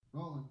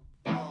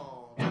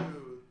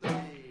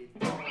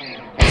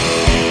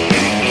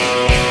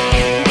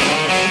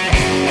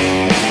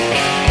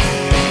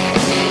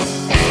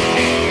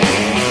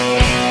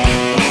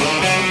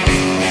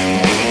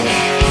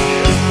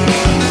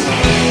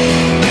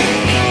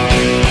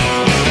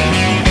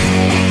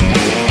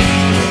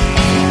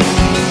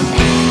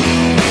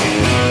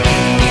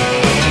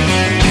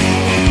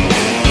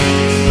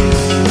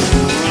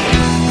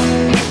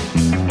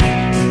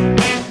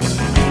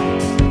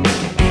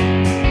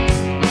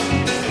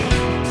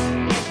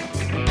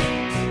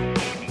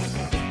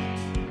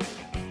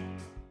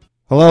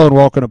Hello and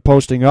welcome to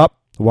Posting Up,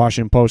 the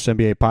Washington Post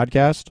NBA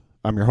podcast.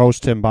 I'm your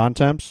host, Tim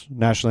Bontemps,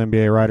 national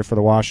NBA writer for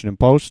the Washington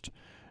Post.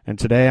 And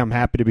today I'm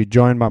happy to be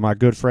joined by my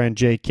good friend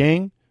Jay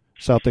King,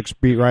 Celtics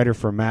beat writer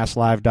for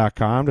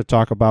MassLive.com, to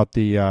talk about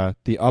the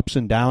ups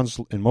and downs,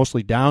 and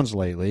mostly downs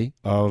lately,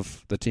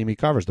 of the team he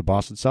covers, the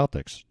Boston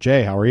Celtics.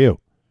 Jay, how are you?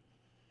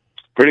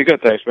 Pretty good,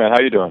 thanks, man.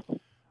 How you doing?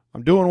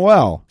 I'm doing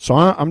well. So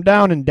I'm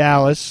down in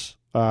Dallas.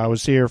 I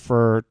was here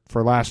for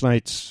last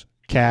night's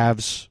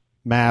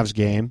Cavs-Mavs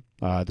game.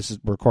 We're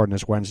recording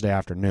this Wednesday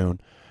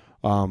afternoon.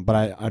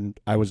 But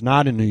I was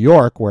not in New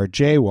York where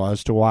Jay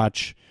was to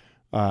watch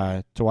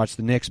the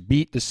Knicks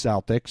beat the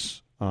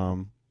Celtics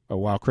while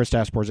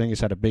Kristaps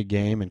Porzingis had a big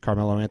game and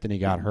Carmelo Anthony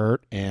got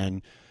hurt,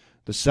 and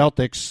the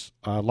Celtics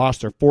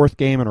lost their fourth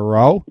game in a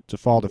row to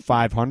fall to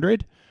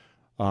 500.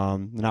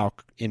 Now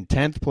in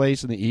 10th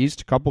place in the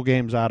East, one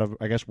game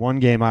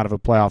out of a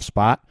playoff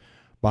spot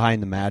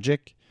behind the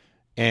Magic.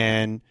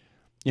 And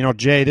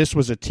Jay, this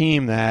was a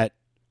team that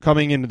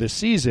coming into the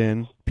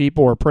season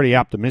people were pretty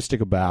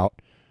optimistic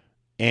about.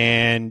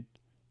 And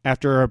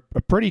after a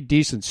pretty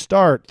decent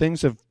start,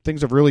 things have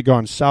really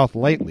gone south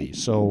lately.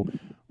 So,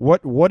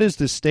 what is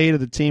the state of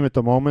the team at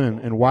the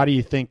moment, and why do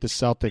you think the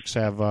Celtics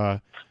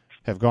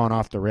have gone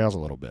off the rails a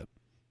little bit?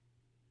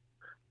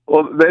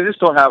 Well, they just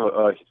don't have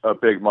a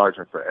big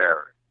margin for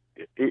error.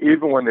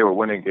 Even when they were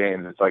winning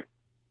games, it's like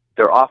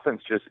their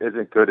offense just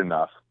isn't good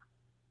enough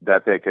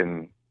that they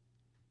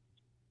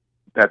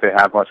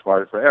have much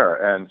margin for error.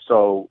 And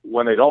so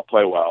when they don't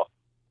play well,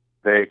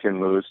 they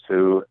can lose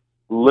to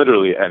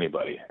literally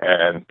anybody.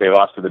 And they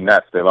lost to the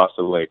Nets. They lost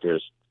to the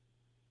Lakers.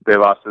 They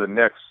lost to the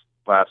Knicks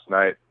last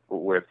night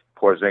with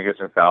Porzingis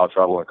in foul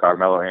trouble and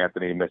Carmelo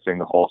Anthony missing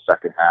the whole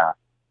second half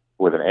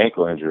with an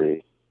ankle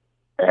injury.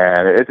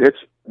 And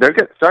they're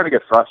starting to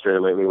get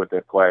frustrated lately with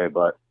their play,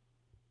 but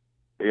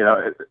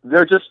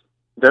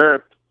they're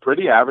a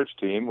pretty average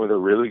team with a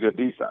really good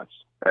defense.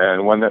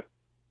 And when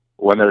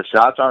their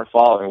shots aren't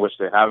falling, which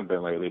they haven't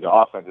been lately, the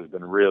offense has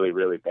been really,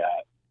 really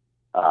bad.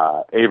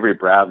 Avery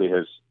Bradley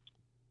has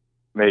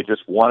made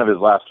just one of his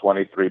last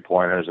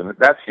 23-pointers, and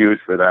that's huge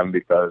for them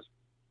because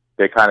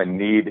they kind of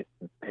need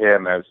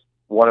him as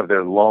one of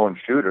their lone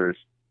shooters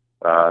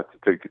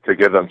to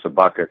give them some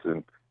buckets.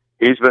 And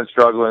he's been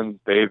struggling.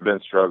 They've been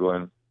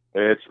struggling.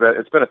 It's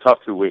been a tough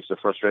 2 weeks. The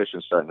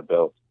frustration's starting to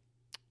build.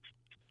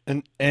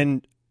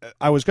 And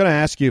I was going to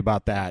ask you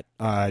about that.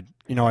 I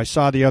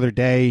saw the other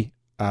day.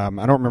 I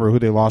don't remember who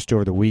they lost to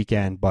over the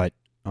weekend, but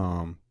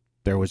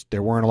there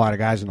weren't a lot of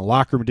guys in the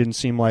locker room. It didn't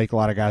seem like a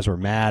lot of guys were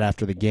mad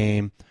after the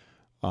game.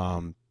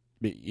 There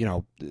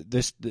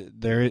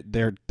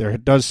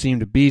does seem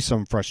to be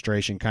some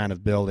frustration kind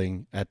of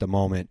building at the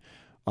moment.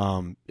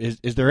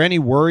 Is there any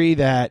worry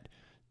that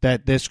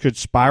this could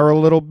spiral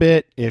a little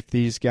bit if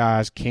these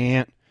guys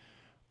can't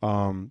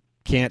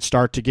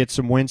start to get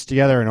some wins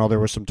together? I know there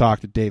was some talk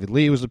that David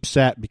Lee was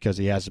upset because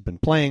he hasn't been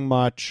playing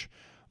much,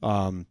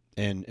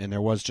 and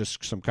there was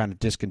just some kind of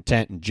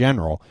discontent in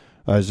general.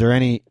 Is there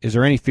any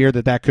fear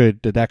that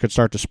could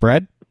start to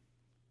spread?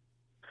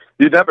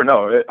 You never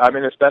know. I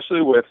mean,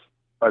 especially with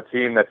a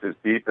team that's as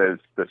deep as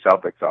the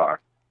Celtics are.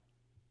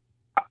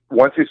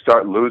 Once you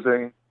start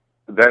losing,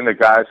 then the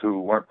guys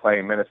who weren't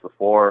playing minutes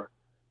before,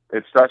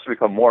 it starts to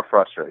become more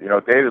frustrating.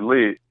 David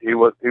Lee, he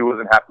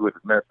wasn't happy with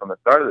his minutes from the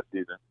start of the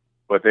season,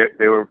 but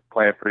they were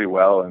playing pretty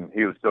well, and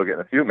he was still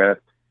getting a few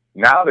minutes.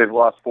 Now they've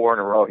lost 4 in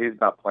a row. He's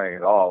not playing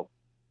at all.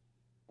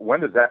 When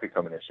does that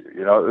become an issue?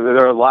 There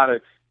are a lot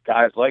of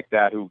guys like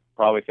that who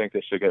probably think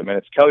they should get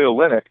minutes. Kelly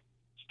Olynyk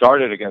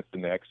started against the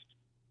Knicks,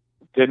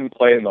 didn't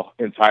play in the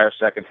entire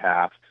second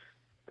half.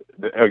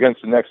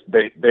 Against the Knicks,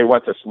 they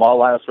went to small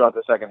lineups throughout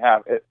the second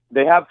half.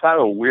 They have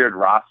kind of a weird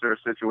roster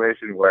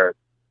situation where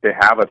they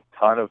have a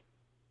ton of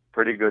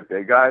pretty good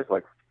big guys,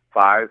 like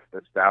 5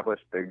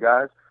 established big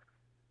guys,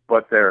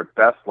 but their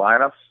best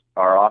lineups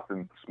are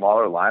often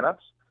smaller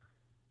lineups.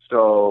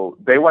 So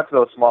they went to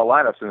those small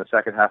lineups in the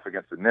second half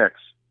against the Knicks,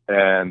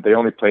 and they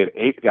only played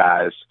 8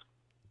 guys.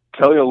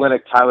 Kelly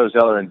Olynyk, Tyler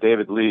Zeller, and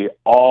David Lee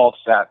all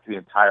sat the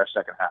entire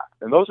second half.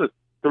 And those are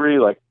 3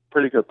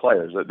 pretty good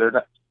players.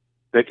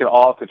 They can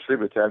all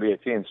contribute to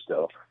NBA teams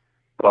still.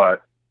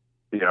 But,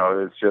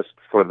 it's just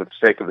for the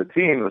sake of the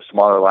team, the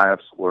smaller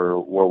lineups were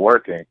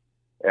working.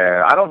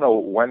 And I don't know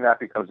when that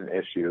becomes an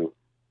issue.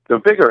 The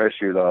bigger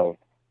issue, though,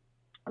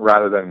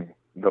 rather than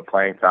the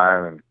playing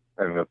time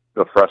and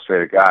the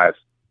frustrated guys,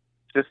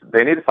 just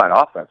they need to find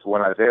offense.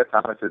 When Isaiah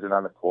Thomas isn't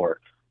on the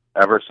court,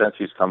 ever since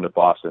he's come to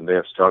Boston, they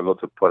have struggled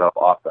to put up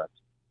offense.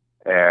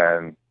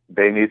 And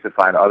they need to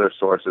find other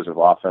sources of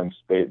offense.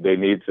 They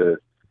need to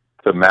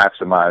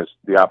maximize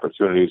the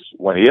opportunities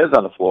when he is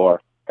on the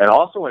floor, and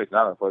also when he's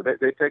not on the floor.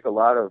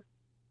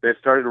 They've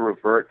started to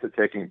revert to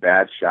taking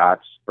bad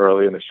shots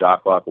early in the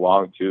shot clock,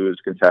 long twos,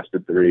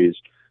 contested threes.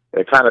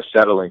 They're kind of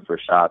settling for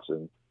shots,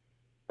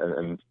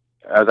 and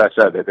as I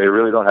said, they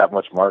really don't have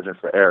much margin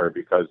for error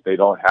because they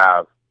don't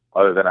have,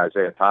 other than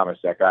Isaiah Thomas,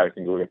 that guy who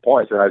can go get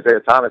points. And Isaiah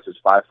Thomas is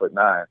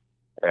 5'9",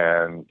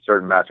 and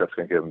certain matchups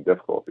can give them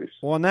difficulties.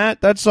 Well, and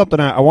that's something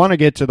I want to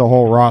get to the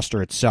whole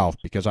roster itself,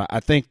 because I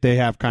think they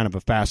have kind of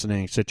a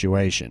fascinating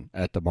situation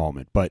at the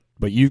moment. But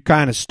you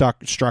kind of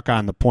struck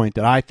on the point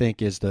that I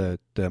think is the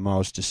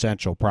most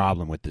essential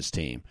problem with this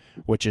team,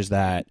 which is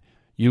that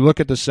you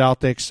look at the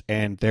Celtics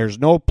and there's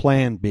no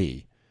plan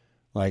B.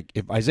 Like,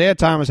 if Isaiah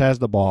Thomas has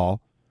the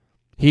ball,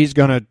 he's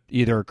going to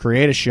either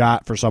create a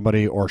shot for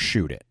somebody or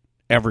shoot it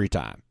every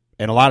time.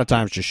 And a lot of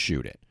times just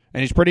shoot it.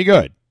 And he's pretty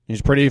good. He's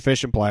a pretty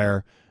efficient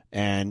player,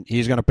 and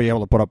he's going to be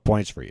able to put up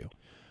points for you.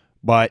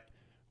 But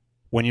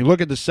when you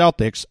look at the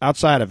Celtics,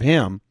 outside of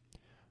him,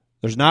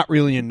 there's not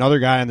really another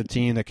guy on the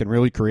team that can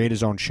really create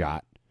his own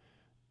shot.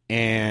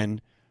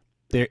 And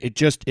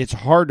it's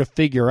hard to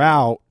figure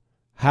out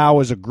how,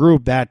 as a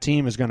group, that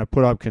team is going to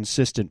put up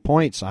consistent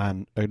points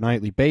on a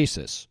nightly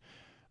basis.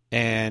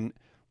 And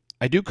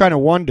I do kind of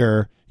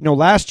wonder,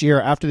 last year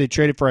after they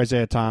traded for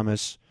Isaiah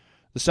Thomas,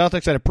 the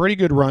Celtics had a pretty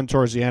good run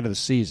towards the end of the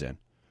season.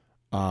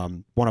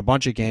 Won a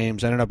bunch of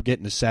games, ended up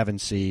getting the 7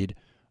 seed,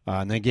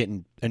 and then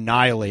getting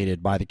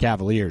annihilated by the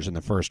Cavaliers in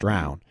the first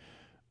round.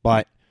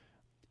 But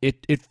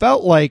it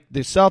felt like the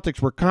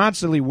Celtics were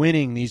constantly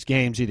winning these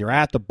games either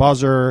at the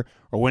buzzer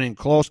or winning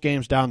close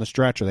games down the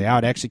stretch, or they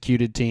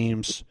out-executed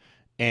teams.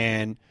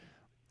 And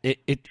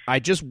I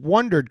just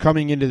wondered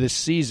coming into this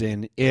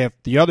season if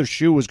the other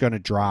shoe was going to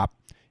drop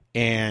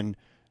and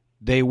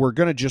they were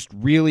going to just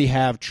really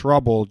have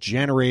trouble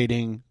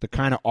generating the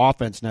kind of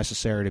offense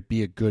necessary to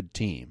be a good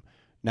team.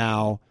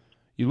 Now,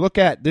 you look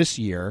at this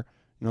year,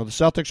 the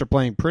Celtics are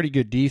playing pretty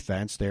good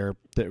defense. They're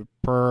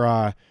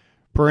per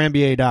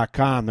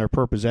NBA.com, their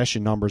per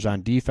possession numbers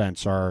on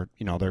defense are,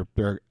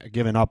 they're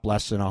giving up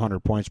less than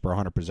 100 points per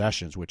 100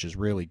 possessions, which is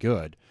really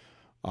good.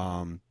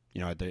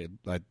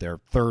 They're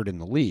third in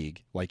the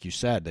league, like you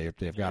said.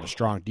 They've got a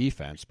strong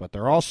defense, but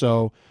they're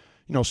also,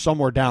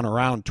 somewhere down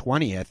around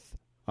 20th.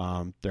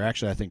 They're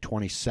actually, I think,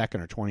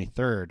 22nd or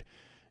 23rd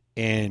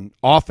in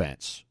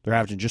offense. They're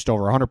averaging just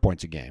over 100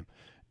 points a game.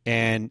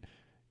 And,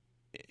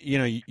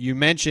 you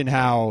mentioned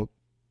how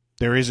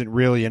there isn't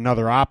really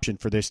another option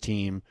for this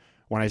team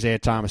when Isaiah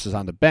Thomas is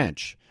on the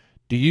bench.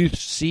 Do you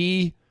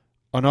see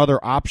another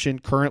option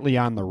currently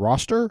on the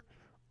roster,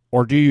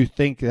 or do you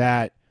think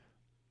that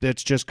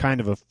that's just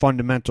kind of a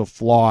fundamental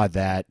flaw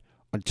that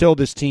until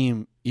this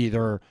team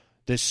either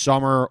this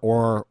summer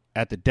or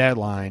at the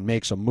deadline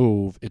makes a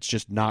move, it's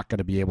just not going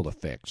to be able to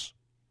fix?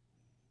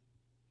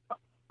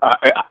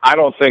 I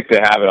don't think they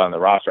have it on the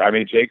roster. I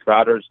mean, Jay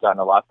Crowder's gotten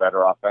a lot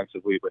better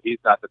offensively, but he's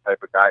not the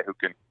type of guy who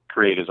can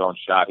create his own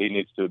shot. He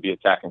needs to be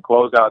attacking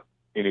closeouts.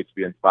 He needs to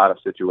be in spot-up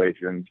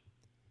situations.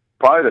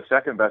 Probably the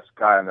second best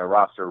guy on their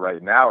roster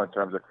right now in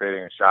terms of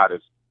creating a shot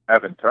is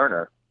Evan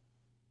Turner.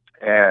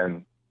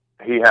 And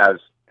he's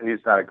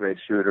not a great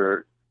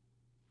shooter.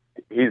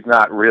 He's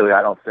not really,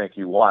 I don't think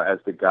you want as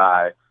the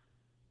guy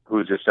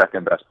who's your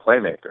second best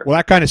playmaker. Well,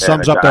 that kind of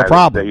sums up their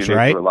problems,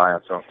 right? To rely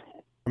on some.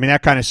 I mean,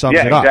 that kind of sums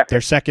it up. Their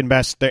second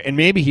best, and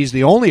maybe he's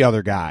the only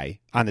other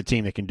guy on the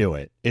team that can do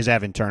it, is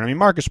Evan Turner. I mean,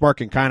 Marcus Smart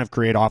can kind of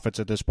create offense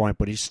at this point,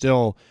 but he's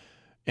still,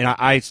 and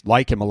I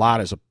like him a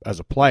lot as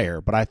a player,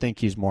 but I think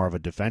he's more of a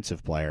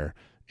defensive player.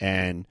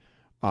 And,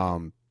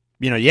 I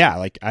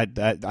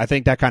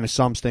think that kind of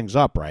sums things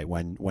up, right?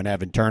 When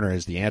Evan Turner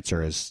is the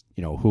answer, is,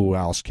 who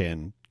else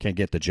can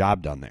get the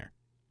job done there?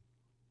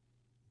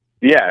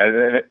 Yeah,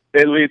 and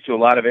it leads to a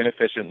lot of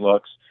inefficient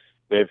looks.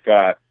 They've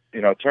got,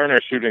 Turner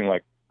shooting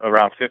like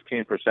around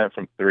 15%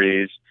 from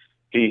threes.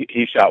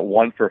 He shot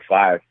 1 for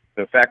 5.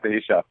 The fact that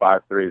he shot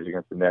 5 threes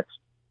against the Knicks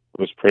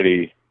was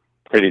pretty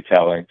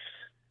telling.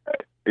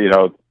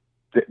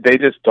 They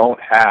just don't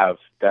have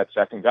that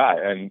second guy.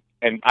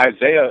 And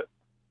Isaiah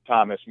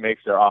Thomas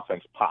makes their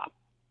offense pop.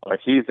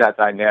 Like, he's that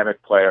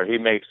dynamic player. He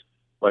makes,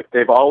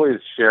 they've always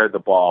shared the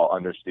ball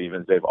under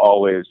Stevens. They've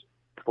always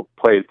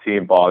played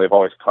team ball. They've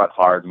always cut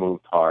hard,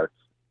 moved hard.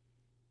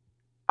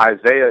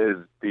 Isaiah is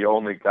the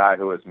only guy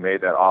who has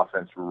made that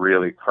offense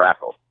really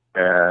crackle.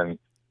 And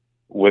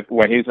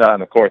when he's not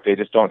on the court, they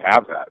just don't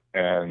have that.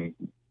 And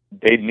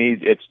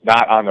it's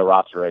not on the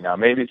roster right now.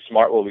 Maybe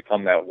Smart will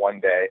become that one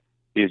day.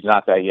 He's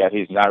not that yet.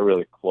 He's not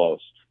really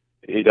close.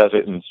 He does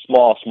it in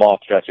small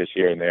stretches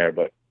here and there,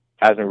 but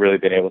hasn't really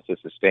been able to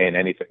sustain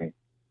anything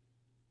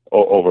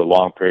over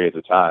long periods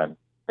of time.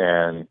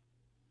 And,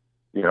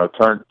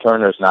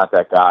 Turner's not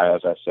that guy,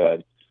 as I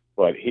said,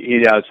 but he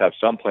does have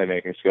some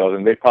playmaking skills,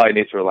 and they probably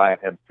need to rely on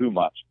him too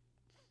much,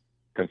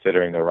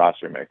 considering their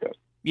roster makeup.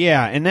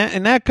 Yeah, and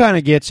that kind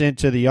of gets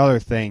into the other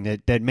thing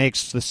that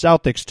makes the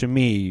Celtics, to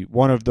me,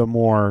 one of the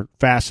more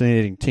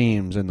fascinating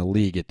teams in the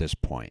league at this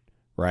point,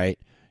 right?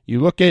 You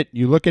look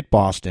at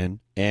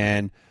Boston,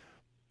 and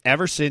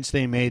ever since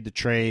they made the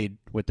trade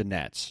with the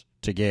Nets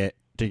to get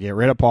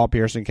rid of Paul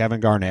Pierce and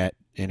Kevin Garnett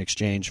in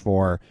exchange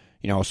for,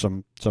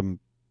 some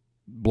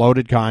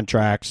bloated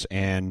contracts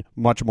and,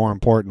 much more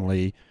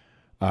importantly,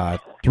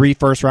 3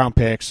 first-round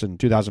picks in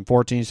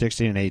 2014,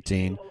 16, and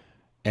 18,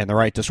 and the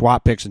right to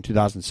swap picks in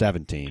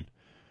 2017.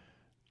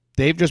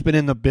 They've just been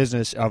in the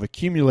business of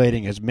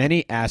accumulating as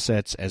many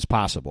assets as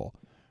possible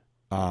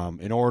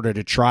in order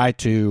to try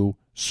to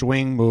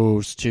swing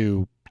moves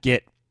to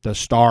get the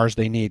stars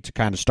they need to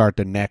kind of start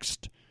the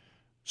next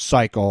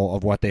cycle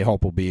of what they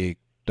hope will be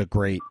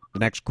the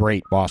next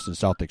great Boston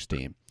Celtics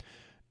team.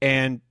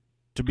 And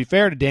to be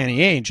fair to Danny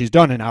Ainge, he's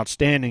done an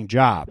outstanding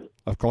job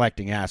of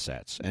collecting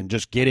assets and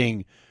just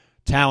getting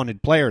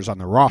talented players on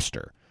the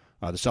roster.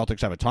 The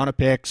Celtics have a ton of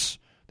picks.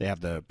 They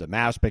have the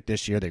Mavs pick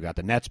this year. They've got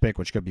the Nets pick,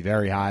 which could be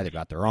very high. They've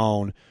got their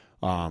own.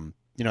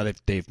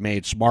 They've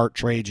made smart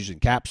trades using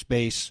cap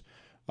space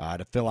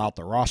to fill out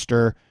the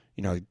roster.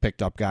 They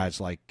picked up guys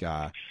like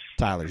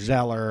Tyler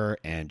Zeller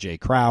and Jay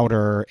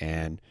Crowder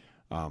and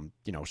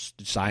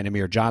signed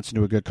Amir Johnson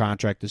to a good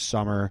contract this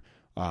summer.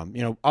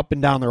 Up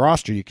and down the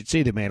roster, you could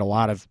see they made a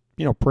lot of,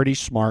 pretty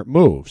smart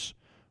moves.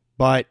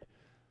 But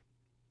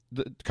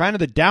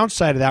the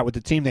downside of that with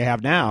the team they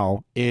have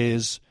now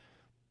is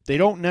they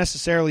don't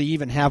necessarily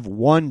even have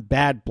one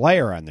bad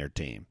player on their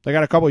team. They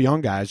got a couple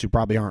young guys who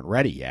probably aren't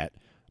ready yet,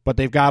 but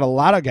they've got a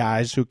lot of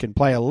guys who can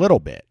play a little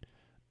bit.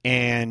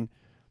 And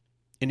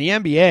in the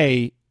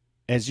NBA,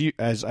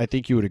 as I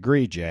think you would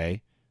agree,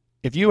 Jay,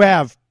 if you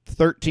have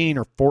 13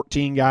 or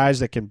 14 guys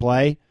that can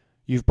play,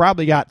 you've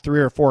probably got 3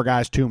 or 4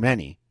 guys too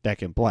many that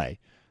can play.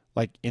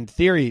 Like, in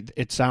theory,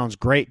 it sounds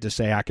great to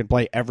say I can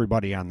play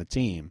everybody on the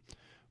team,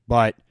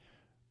 but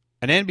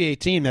an NBA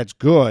team that's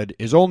good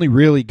is only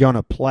really going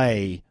to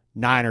play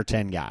 9 or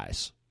 10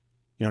 guys.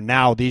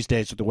 Now these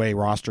days with the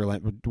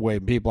way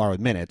people are with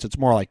minutes, it's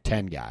more like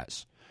 10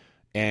 guys.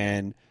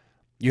 And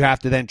you have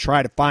to then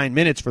try to find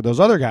minutes for those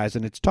other guys,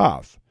 and it's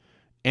tough.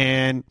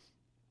 And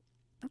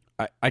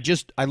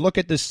I look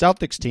at this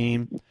Celtics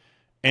team,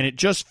 and it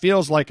just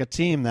feels like a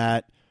team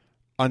that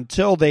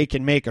until they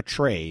can make a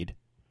trade,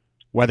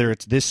 whether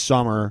it's this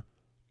summer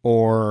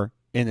or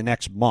in the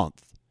next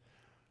month,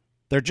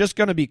 they're just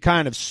going to be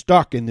kind of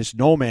stuck in this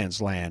no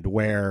man's land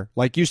where,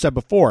 like you said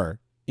before,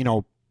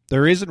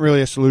 there isn't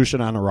really a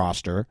solution on the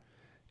roster,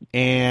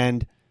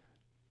 and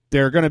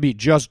they're going to be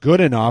just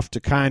good enough to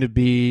kind of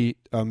be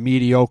a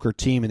mediocre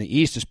team in the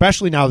East,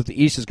 especially now that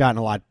the East has gotten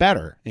a lot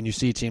better. And you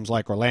see teams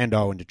like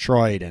Orlando and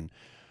Detroit and,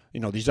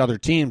 these other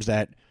teams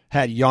that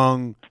had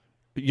young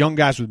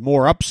guys with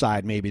more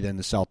upside maybe than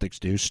the Celtics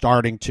do,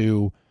 starting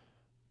to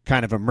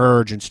kind of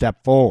emerge and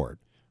step forward.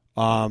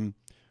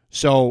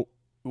 So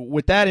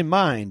with that in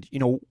mind,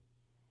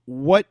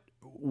 what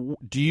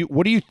do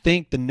you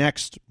think the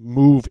next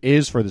move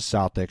is for the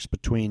Celtics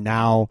between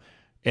now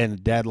and the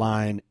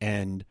deadline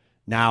and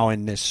now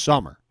in this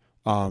summer?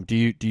 Do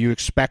you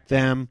expect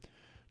them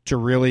to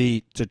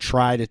really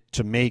try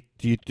to make?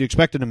 Do you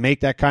expect them to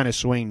make that kind of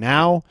swing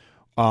now,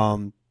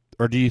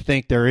 or do you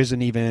think there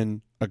isn't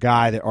even a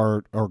guy that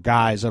or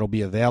guys that'll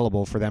be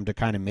available for them to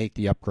kind of make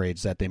the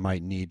upgrades that they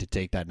might need to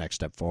take that next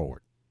step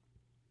forward?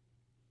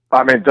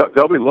 I mean,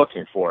 they'll be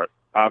looking for it,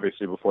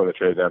 obviously, before the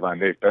trade deadline.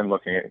 They've been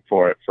looking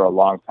for it for a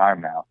long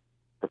time now.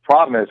 The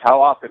problem is,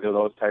 how often do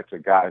those types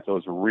of guys,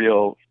 those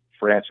real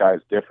franchise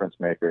difference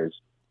makers,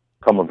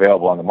 come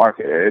available on the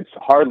market? It's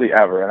hardly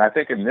ever. And I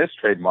think in this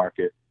trade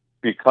market,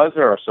 because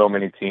there are so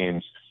many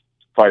teams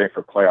fighting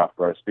for playoff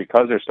berths,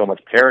 because there's so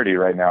much parity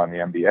right now in the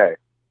NBA,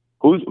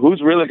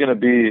 who's really going to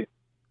be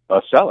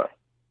a seller?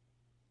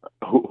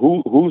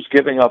 Who's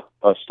giving up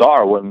a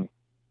star when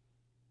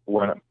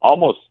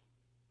almost,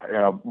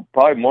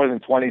 probably more than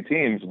 20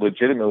 teams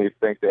legitimately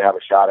think they have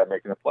a shot at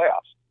making the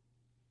playoffs?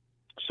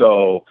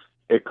 So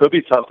it could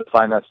be tough to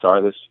find that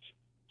star this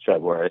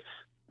February.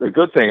 The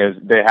good thing is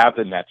they have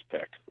the Nets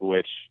pick,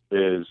 which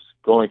is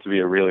going to be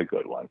a really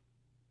good one.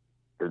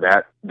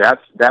 That's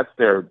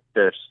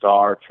their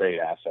star trade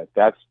asset.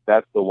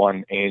 That's the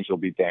one Ainge will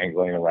be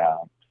dangling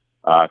around,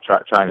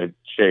 trying to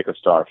shake a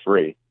star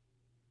free.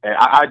 And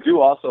I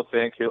do also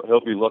think he'll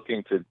be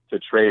looking to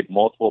trade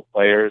multiple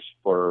players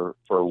for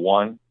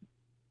one.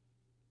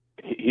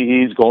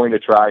 He's going to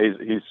try.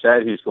 He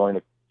said he's going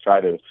to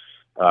try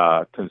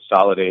to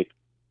consolidate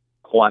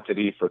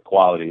quantity for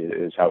quality,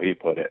 is how he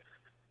put it.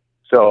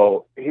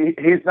 So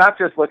he's not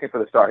just looking for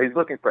the star. He's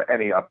looking for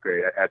any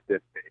upgrade at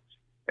this stage,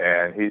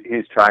 and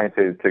he's trying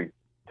to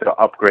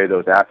upgrade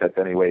those assets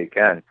any way he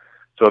can.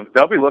 So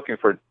they'll be looking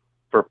for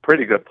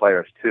pretty good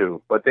players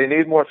too, but they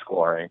need more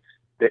scoring,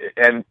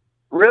 and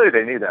really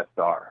they need that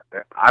star.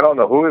 I don't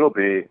know who it'll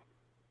be.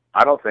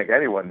 I don't think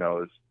anyone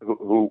knows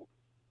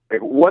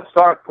what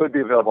star could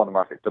be available on the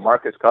market.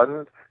 DeMarcus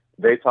Cousins,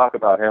 they talk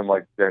about him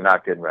like they're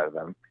not getting rid of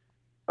him.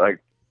 Like,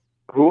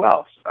 who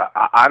else?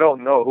 I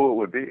don't know who it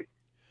would be.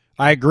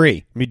 I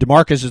agree. I mean,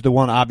 DeMarcus is the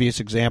one obvious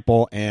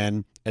example,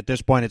 and at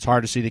this point it's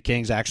hard to see the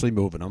Kings actually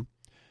moving him.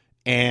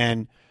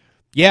 And,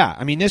 yeah,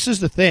 I mean, this is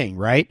the thing,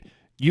 right?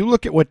 You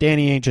look at what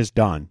Danny Ainge has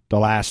done the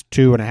last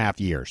 2.5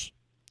 years.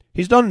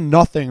 He's done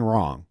nothing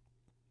wrong.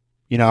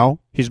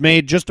 He's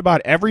made just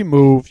about every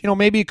move.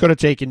 Maybe he could have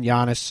taken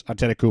Giannis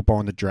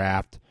Antetokounmpo in the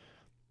draft,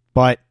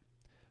 but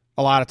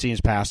a lot of teams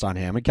passed on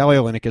him, and Kelly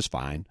Olynyk is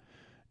fine.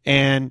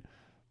 And,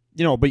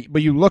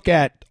 but you look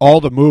at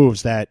all the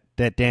moves that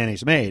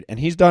Danny's made, and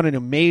he's done an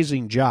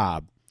amazing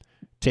job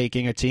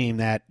taking a team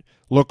that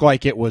looked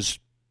like it was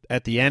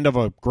at the end of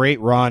a great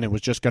run, it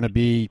was just going to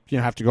be,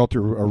 have to go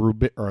through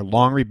a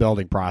long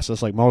rebuilding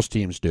process like most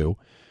teams do.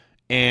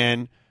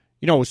 And,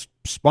 was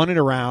spun it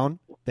around.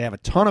 They have a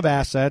ton of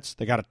assets.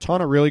 They got a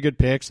ton of really good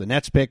picks. The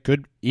Nets pick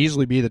could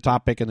easily be the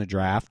top pick in the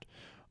draft.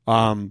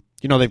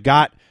 They've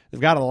got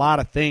a lot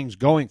of things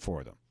going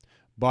for them.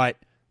 But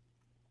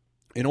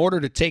in order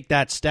to take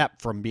that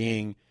step from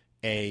being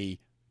a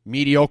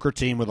mediocre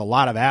team with a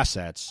lot of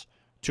assets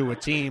to a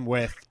team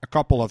with a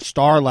couple of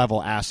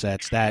star-level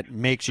assets that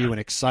makes you an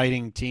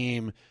exciting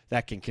team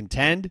that can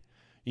contend,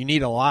 you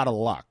need a lot of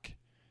luck.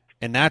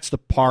 And that's the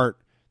part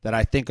that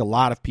I think a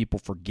lot of people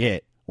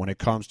forget when it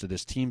comes to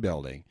this team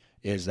building,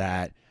 is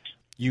that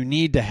you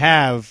need to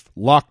have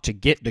luck to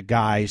get the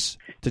guys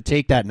to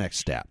take that next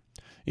step.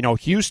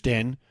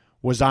 Houston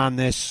was on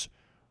this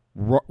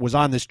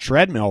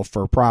treadmill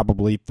for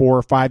probably 4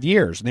 or 5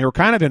 years, and they were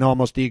kind of in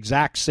almost the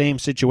exact same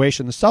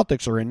situation the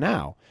Celtics are in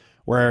now,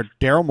 where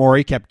Daryl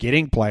Morey kept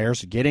getting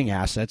players, getting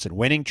assets, and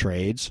winning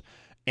trades,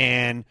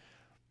 and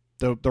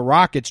the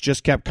Rockets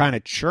just kept kind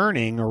of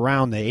churning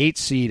around the 8th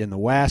seed in the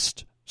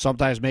West,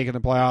 sometimes making the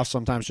playoffs,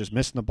 sometimes just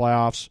missing the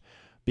playoffs,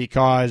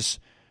 because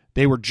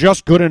they were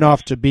just good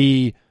enough to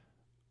be,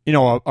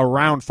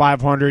 around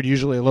 500,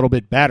 usually a little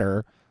bit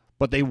better,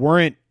 but they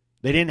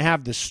didn't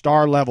have the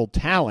star-level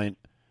talent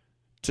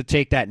to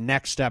take that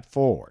next step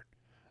forward.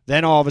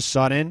 Then all of a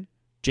sudden,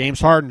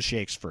 James Harden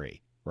shakes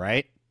free,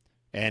 right?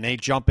 And they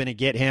jump in and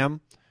get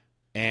him,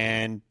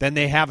 and then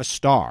they have a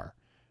star.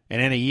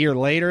 And then a year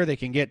later, they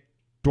can get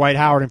Dwight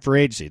Howard in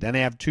free agency. Then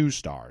they have 2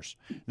 stars.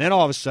 And then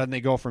all of a sudden,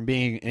 they go from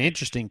being an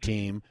interesting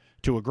team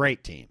to a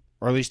great team,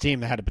 or at least a team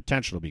that had the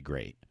potential to be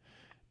great.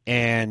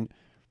 And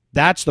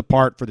that's the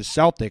part for the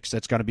Celtics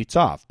that's going to be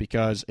tough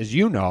because, as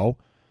you know,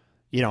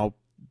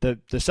 the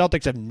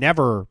Celtics have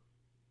never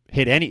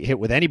hit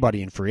with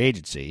anybody in free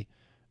agency,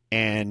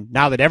 and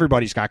now that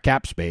everybody's got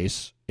cap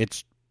space,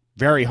 it's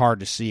very hard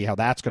to see how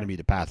that's going to be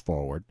the path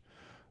forward.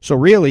 So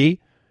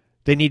really,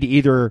 they need to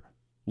either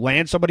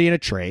land somebody in a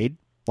trade,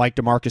 like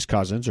DeMarcus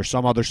Cousins or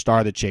some other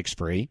star that shakes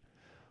free,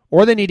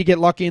 or they need to get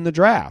lucky in the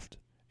draft.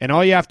 And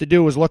all you have to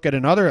do is look at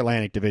another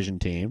Atlantic Division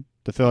team,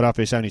 the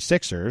Philadelphia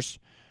 76ers,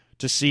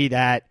 to see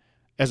that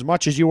as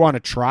much as you want to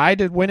try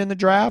to win in the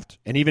draft,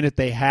 and even if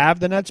they have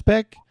the Nets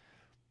pick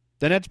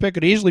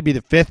could easily be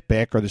the 5th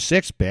pick or the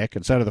 6th pick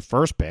instead of the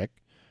 1st pick.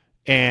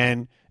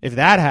 And if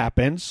that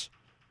happens,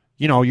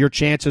 your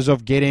chances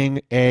of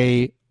getting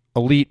a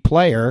elite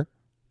player,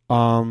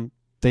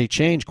 they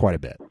change quite a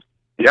bit.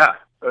 Yeah,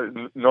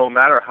 no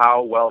matter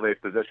how well they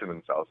position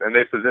themselves, and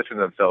they position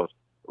themselves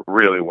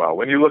really well.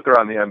 When you look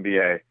around the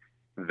NBA,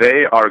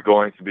 they are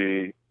going to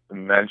be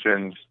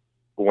mentioned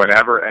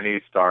whenever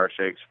any star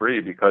shakes free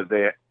because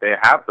they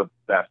have the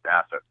best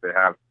assets. They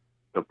have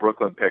the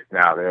Brooklyn pick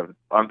now. They have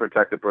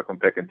unprotected Brooklyn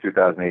pick in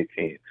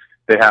 2018.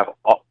 They have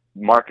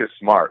Marcus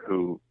Smart,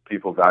 who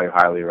people value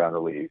highly around the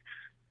league.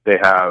 They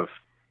have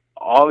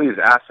all these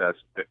assets,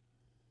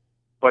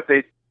 but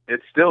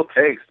it still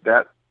takes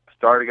that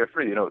star to get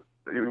free. You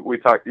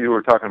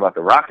were talking about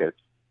the Rockets.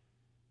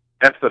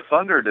 If the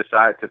Thunder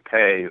decide to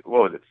pay, $7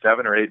 or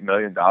 $8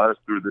 million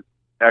through the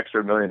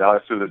extra $1 million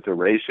through the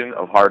duration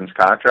of Harden's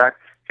contract,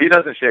 he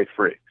doesn't shake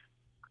free.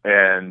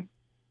 And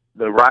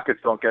the Rockets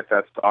don't get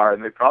that star,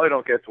 and they probably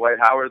don't get Dwight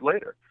Howard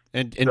later.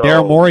 And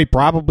Daryl Morey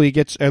probably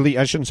gets, at least,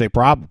 I shouldn't say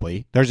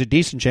probably, there's a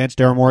decent chance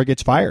Daryl Morey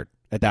gets fired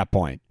at that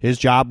point. His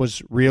job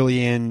was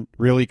really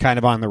kind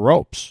of on the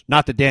ropes.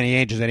 Not that Danny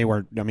Ainge is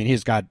anywhere,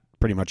 he's got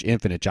pretty much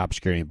infinite job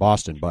security in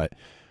Boston, but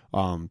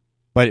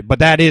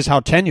that is how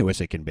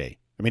tenuous it can be.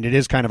 It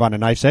is kind of on a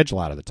knife's edge a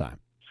lot of the time.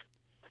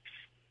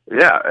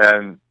 Yeah,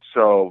 and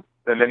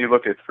then you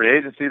look at free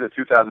agency, the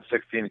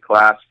 2016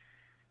 class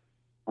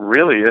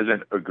really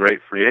isn't a great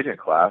free agent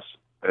class,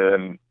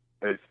 and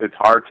it's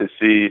hard to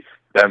see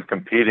them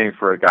competing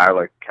for a guy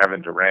like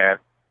Kevin Durant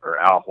or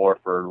Al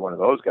Horford, one of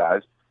those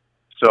guys.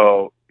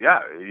 So, yeah,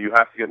 you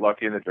have to get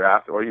lucky in the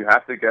draft, or you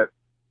have to get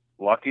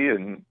lucky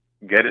and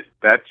get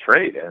that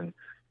trade, and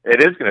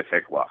it is going to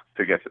take luck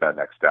to get to that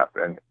next step.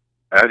 And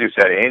as you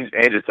said,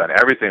 Ainge has done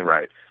everything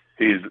right.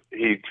 He's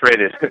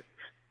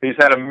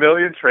had 1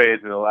 million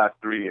trades in the last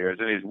 3 years,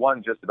 and he's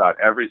won just about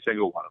every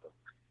single one of them.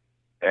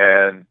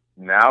 And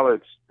now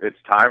it's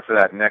time for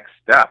that next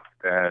step.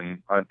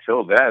 And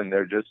until then,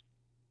 they're just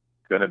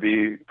going to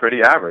be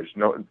pretty average.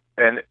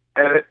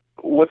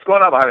 What's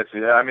going on behind the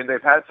scenes?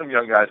 They've had some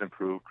young guys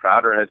improve.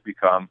 Crowder has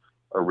become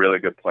a really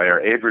good player.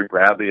 Avery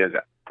Bradley has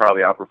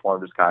probably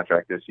outperformed his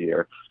contract this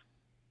year.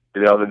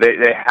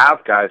 They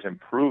have guys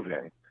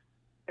improving,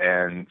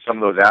 and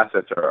some of those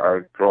assets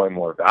are growing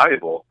more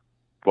valuable.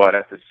 But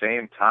at the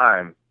same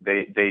time,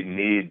 they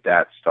need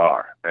that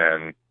star,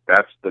 and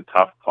that's the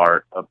tough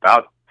part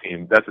about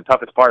team. That's the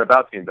toughest part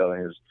about team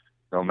building is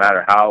no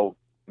matter how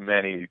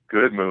many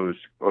good moves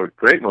or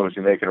great moves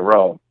you make in a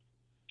row,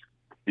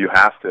 you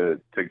have to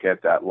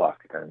get that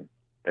luck, and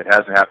it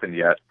hasn't happened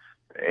yet.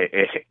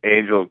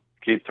 Angel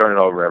keeps turning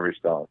over every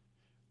stone.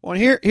 Well,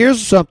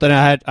 here's something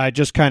I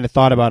just kind of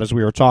thought about as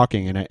we were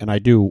talking, and I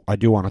do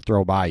want to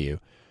throw by you.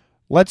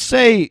 let's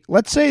say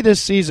this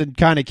season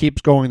kind of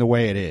keeps going the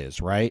way it is,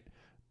 right?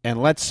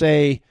 And let's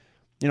say,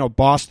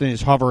 Boston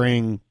is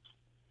hovering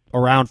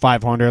around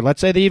 500. Let's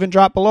say they even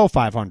drop below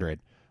 500.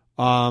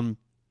 And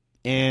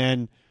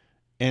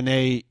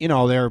they,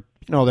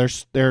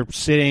 they're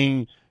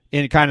sitting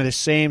in kind of the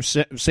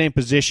same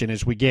position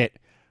as we get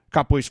a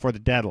couple weeks before the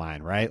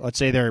deadline, right? Let's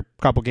say they're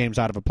a couple games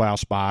out of a playoff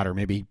spot, or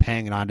maybe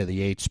hanging on to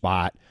the 8th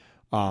spot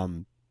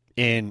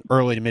in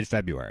early to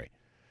mid-February.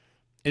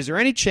 Is there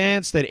any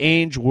chance that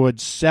Ainge would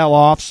sell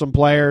off some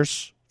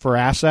players for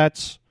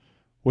assets?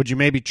 Would you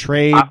maybe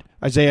trade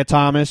Isaiah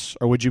Thomas,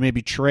 or would you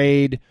maybe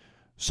trade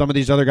some of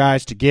these other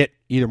guys to get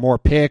either more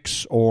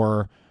picks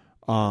or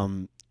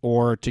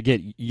to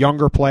get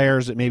younger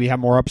players that maybe have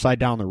more upside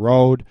down the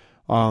road,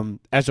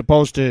 as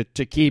opposed to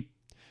keep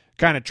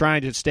kind of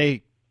trying to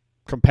stay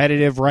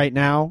competitive right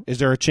now? Is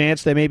there a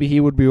chance that maybe he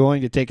would be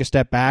willing to take a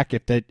step back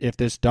if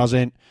this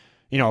doesn't,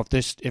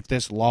 if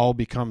this lull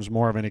becomes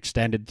more of an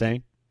extended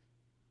thing?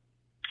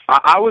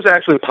 I was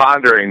actually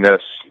pondering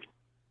this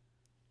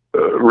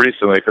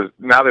recently, because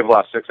now they've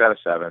lost 6 out of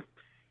 7.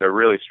 They're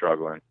really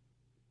struggling.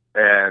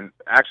 And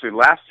actually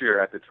last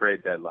year at the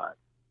trade deadline,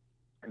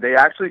 they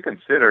actually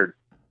considered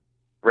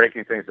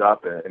breaking things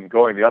up and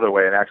going the other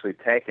way and actually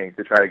tanking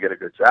to try to get a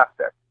good draft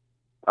pick.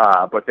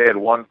 But they had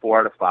won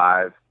 4 out of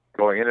 5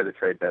 going into the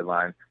trade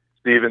deadline.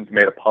 Stevens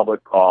made a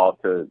public call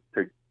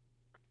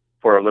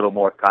for a little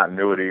more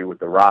continuity with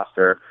the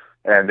roster,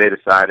 and they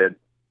decided,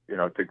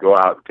 to go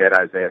out, get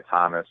Isaiah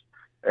Thomas,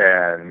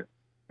 and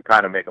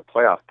kind of make a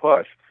playoff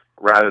push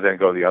rather than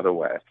go the other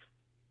way.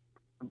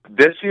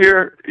 This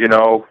year,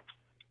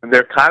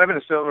 they're kind of in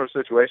a similar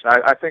situation.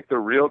 I think the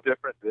real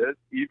difference is,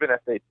 even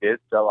if they did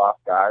sell off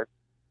guys,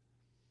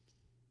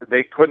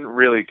 they couldn't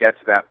really get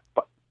to that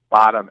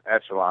bottom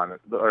echelon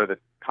or the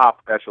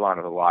top echelon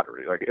of the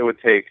lottery. Like, it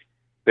would take,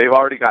 they've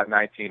already got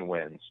 19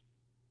 wins.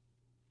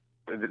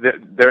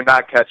 They're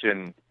not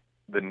catching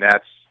the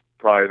Nets,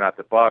 probably not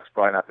the Bucks,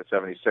 probably not the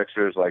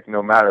 76ers. Like,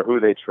 no matter who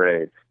they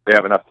trade, they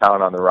have enough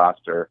talent on the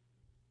roster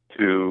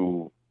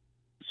to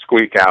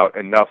squeak out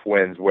enough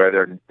wins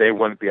where they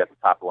wouldn't be at the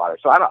top of the lottery.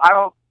 So I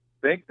don't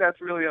think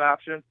that's really an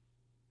option.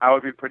 I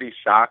would be pretty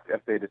shocked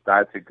if they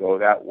decide to go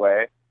that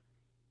way.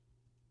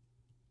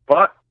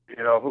 But,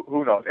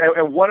 who knows?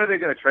 And what are they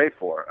going to trade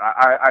for?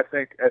 I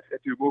think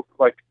if you move,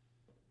 like,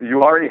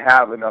 you already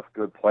have enough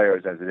good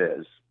players as it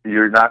is.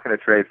 You're not going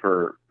to trade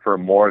for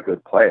more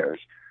good players.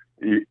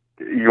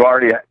 You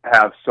already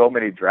have so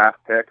many draft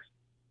picks.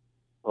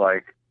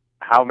 Like,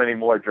 how many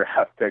more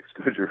draft picks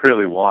could you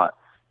really want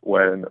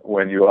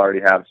when you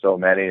already have so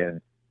many?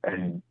 And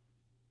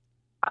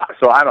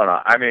so I don't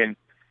know. I mean,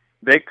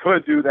 they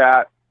could do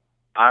that.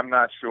 I'm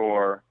not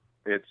sure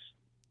it's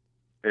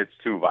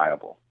too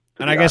viable.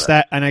 And I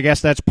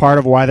guess that's part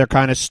of why they're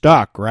kind of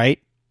stuck, right?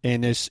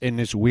 In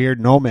this weird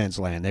no man's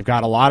land. They've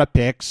got a lot of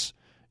picks,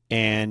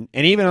 and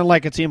even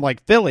unlike a team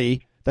like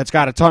Philly that's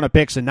got a ton of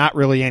picks and not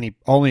really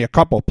only a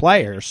couple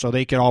players, so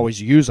they could always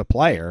use a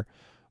player.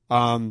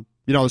 The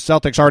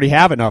Celtics already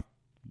have enough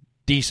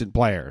decent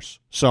players.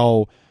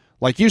 So,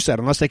 like you said,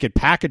 unless they could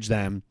package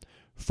them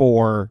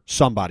for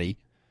somebody,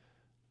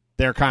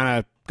 they're kind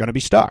of going to be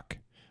stuck.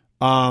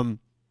 Now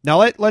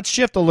let's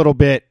shift a little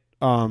bit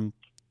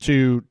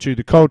to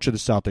the coach of the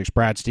Celtics,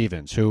 Brad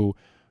Stevens, who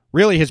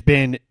really has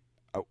been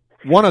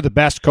one of the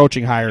best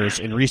coaching hires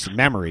in recent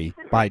memory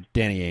by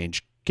Danny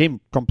Ainge.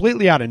 Came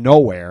completely out of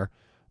nowhere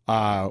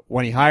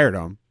when he hired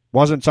him.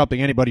 Wasn't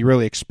something anybody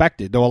really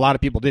expected, though a lot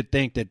of people did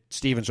think that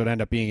Stevens would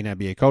end up being an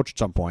NBA coach at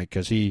some point,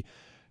 because he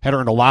had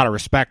earned a lot of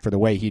respect for the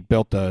way he'd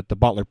built the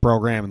Butler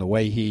program and the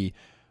way he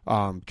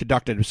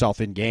conducted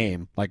himself in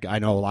game. Like, I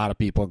know a lot of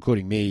people,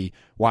 including me,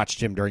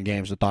 watched him during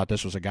games and thought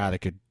this was a guy that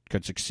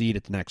could succeed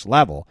at the next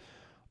level.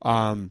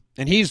 And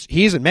he's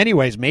in many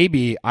ways,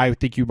 maybe, I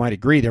think you might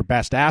agree, their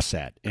best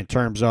asset in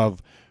terms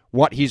of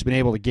what he's been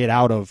able to get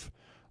out of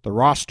the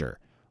roster.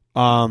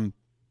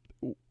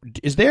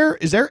 Is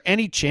there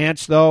any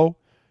chance, though,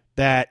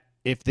 that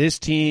if this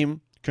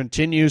team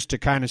continues to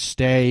kind of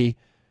stay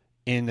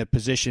in the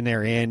position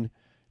they're in,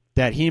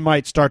 that he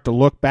might start to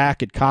look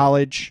back at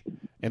college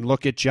and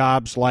look at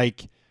jobs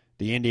like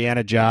the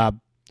Indiana job,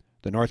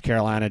 the North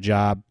Carolina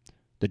job,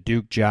 the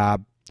Duke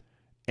job,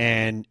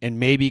 and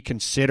maybe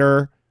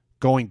consider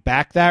going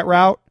back that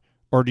route?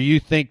 Or do you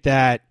think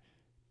that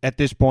at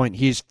this point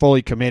he's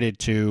fully committed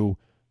to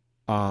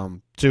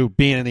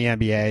being in the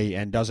NBA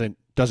and doesn't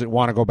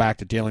want to go back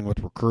to dealing with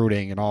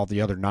recruiting and all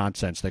the other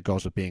nonsense that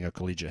goes with being a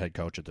collegiate head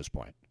coach at this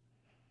point?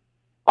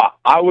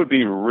 I would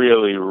be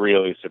really,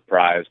 really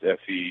surprised if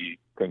he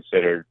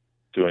considered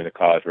doing the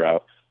college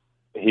route.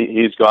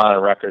 He's gone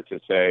on record to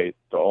say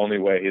the only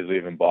way he's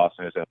leaving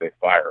Boston is if they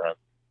fire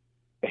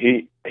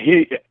him.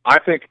 I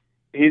think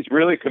he's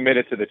really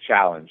committed to the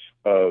challenge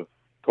of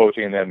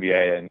coaching in the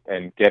NBA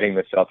and getting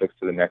the Celtics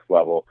to the next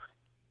level.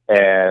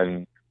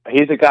 And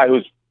he's a guy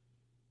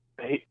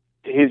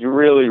he's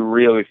really,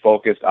 really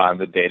focused on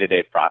the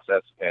day-to-day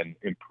process and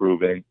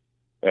improving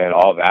and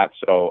all that.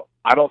 So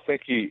I don't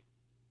think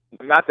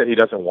not that he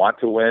doesn't want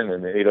to win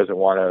and he doesn't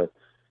want to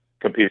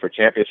compete for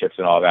championships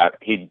and all that.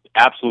 He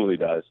absolutely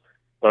does.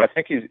 But I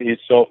think he's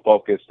so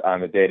focused on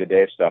the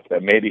day-to-day stuff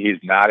that maybe he's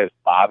not as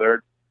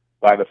bothered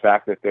by the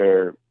fact that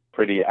they're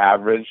pretty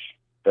average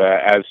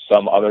as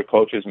some other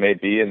coaches may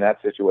be in that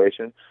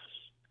situation.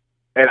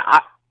 And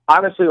I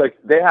honestly, like,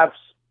 they have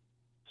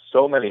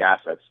so many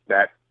assets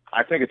that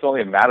I think it's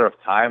only a matter of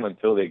time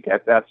until they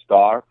get that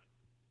star.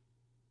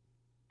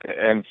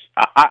 And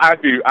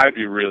I'd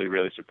be really,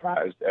 really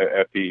surprised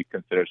if he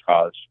considers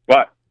college.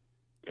 But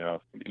you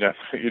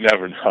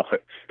never know.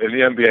 In the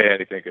NBA,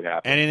 anything could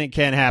happen. Anything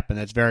can happen.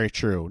 That's very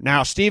true.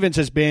 Now, Stevens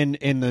has been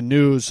in the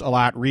news a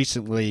lot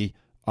recently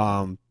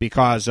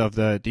because of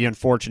the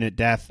unfortunate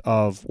death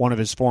of one of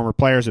his former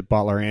players at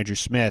Butler, Andrew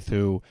Smith,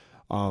 who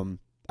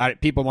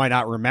people might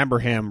not remember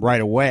him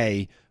right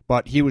away,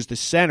 but he was the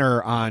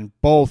center on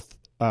both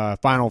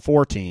Final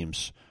Four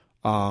teams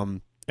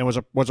and was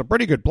a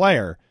pretty good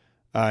player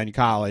in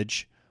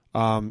college.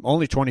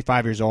 Only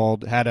 25 years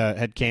old,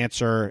 had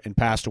cancer and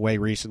passed away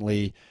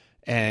recently.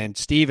 And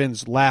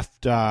Stevens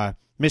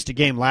missed a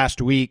game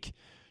last week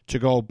to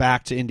go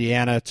back to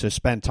Indiana to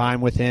spend time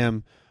with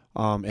him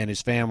and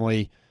his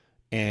family.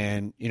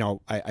 And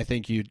I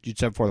think you'd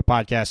said before the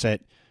podcast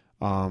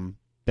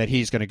that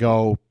he's going to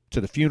go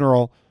to the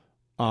funeral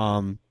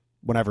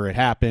whenever it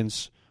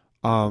happens.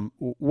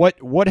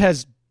 What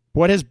has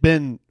it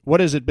been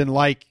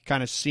like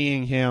kind of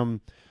seeing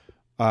him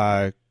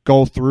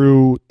go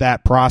through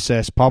that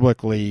process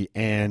publicly,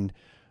 and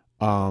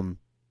is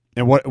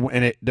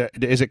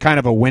it kind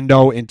of a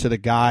window into the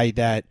guy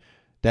that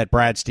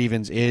Brad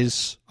Stevens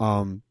is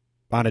on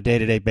a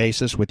day-to-day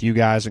basis with you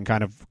guys and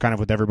kind of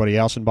with everybody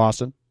else in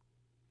Boston?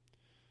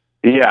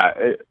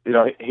 Yeah,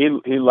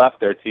 he left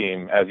their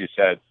team, as you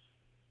said.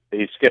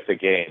 He skipped a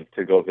game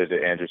to go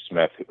visit Andrew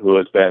Smith, who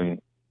was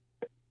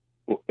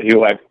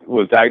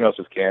diagnosed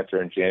with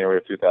cancer in January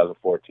of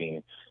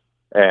 2014.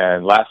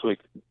 And last week,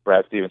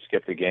 Brad Stevens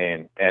skipped a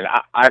game. And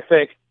I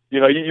think,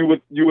 you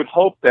would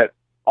hope that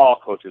all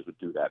coaches would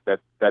do that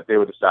they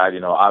would decide,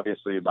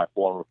 obviously my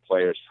former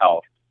player's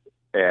health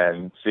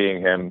and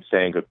seeing him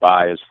saying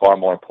goodbye is far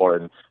more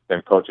important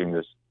than coaching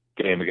this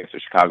game against the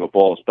Chicago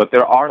Bulls. But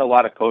there aren't a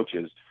lot of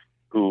coaches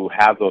who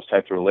have those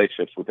types of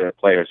relationships with their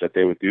players that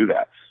they would do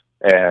that.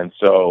 And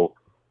so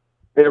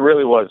it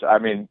really was,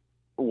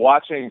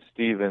 watching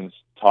Stevens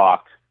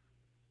talk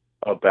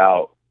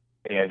about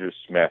Andrew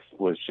Smith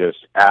was just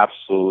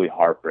absolutely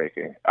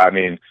heartbreaking.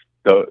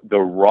 The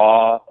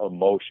raw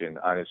emotion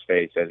on his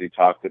face as he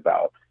talked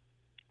about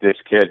this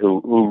kid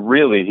who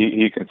really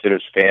he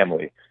considers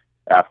family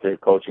after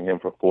coaching him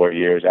for 4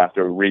 years,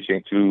 after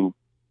reaching 2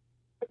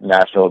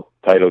 national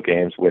title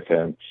games with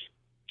him,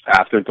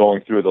 after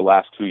going through the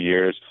last 2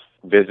 years,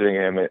 visiting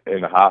him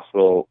in the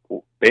hospital,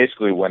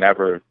 basically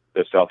whenever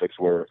the Celtics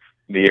were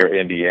near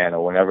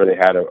Indiana, whenever they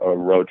had a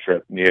road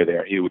trip near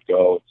there, he would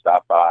go and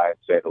stop by and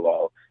say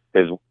hello.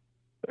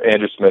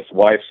 Andrew Smith's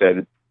wife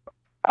said,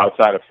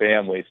 outside of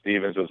family,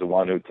 Stevens was the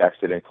one who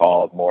texted and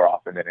called more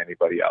often than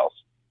anybody else.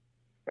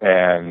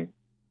 And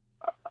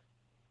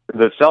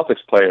the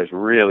Celtics players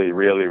really,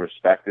 really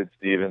respected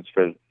Stevens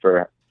for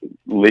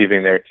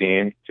leaving their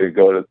team to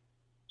go to,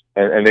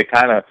 and they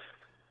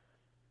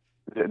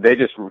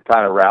just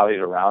kind of rallied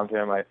around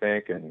him, I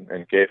think, and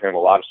gave him a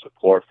lot of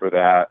support for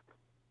that.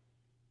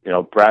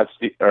 Evan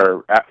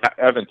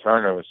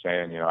Turner was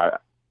saying,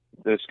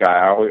 this guy,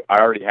 I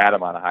already had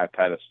him on a high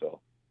pedestal,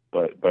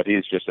 but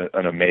he's just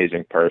an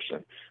amazing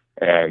person.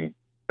 And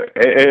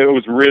it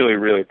was really,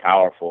 really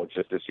powerful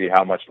just to see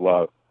how much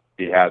love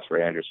he has for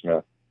Andrew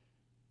Smith.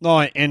 No,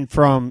 and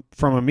from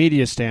a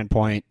media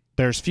standpoint,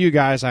 there's few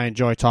guys I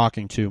enjoy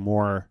talking to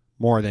more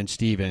than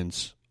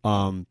Stevens.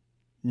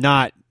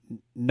 Not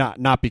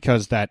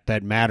because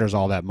that matters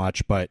all that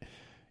much, but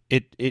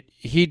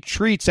he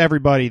treats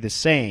everybody the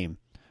same.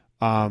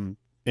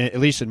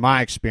 At least in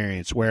my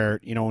experience, where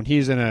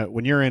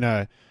when you're in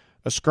a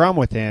scrum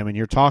with him and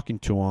you're talking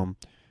to him,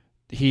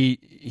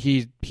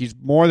 he's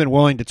more than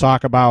willing to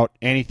talk about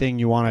anything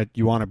you want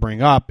to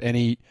bring up, and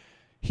he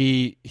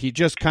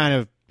just kind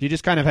of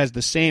has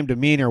the same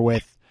demeanor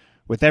with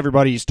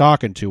everybody he's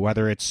talking to,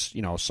 whether it's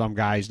some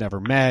guy he's never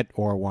met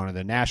or one of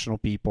the national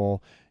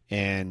people,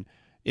 and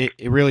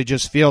it really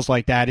just feels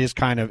like that is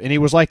kind of, and he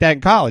was like that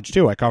in college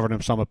too. I covered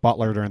him some at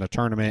Butler during the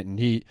tournament, and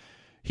he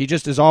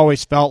just has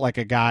always felt like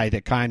a guy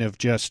that kind of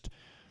just,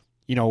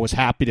 was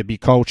happy to be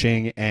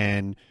coaching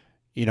and,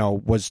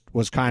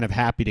 was kind of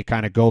happy to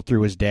kind of go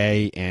through his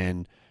day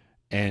and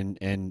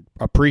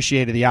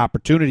appreciated the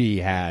opportunity he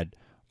had.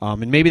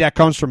 And maybe that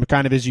comes from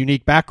kind of his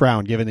unique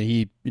background, given that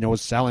he,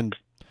 was selling,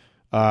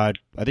 I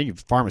think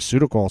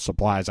pharmaceutical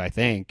supplies,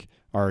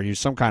 or he was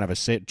some kind of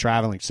a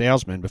traveling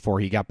salesman before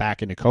he got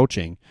back into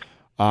coaching.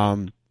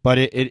 But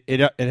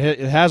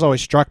it has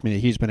always struck me that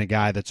he's been a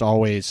guy that's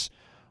always,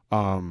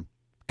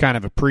 kind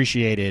of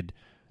appreciated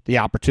the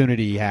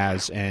opportunity he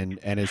has and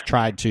has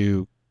tried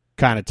to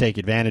kind of take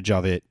advantage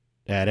of it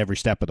at every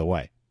step of the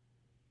way.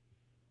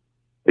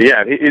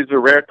 Yeah, he's a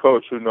rare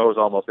coach who knows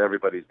almost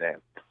everybody's name.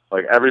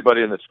 Like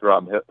everybody in the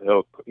scrum,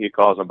 he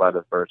calls them by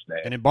their first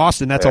name. And in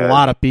Boston, that's a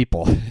lot of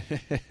people.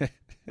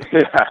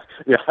 yeah,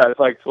 it's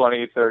like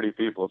 20, 30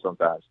 people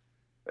sometimes.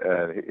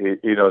 And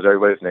he knows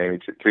everybody's name. He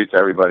treats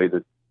everybody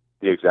the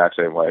exact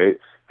same way.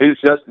 He's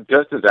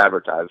just as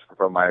advertised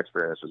from my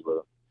experiences with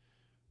him.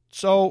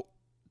 So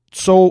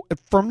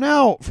from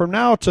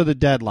now to the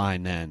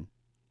deadline, then,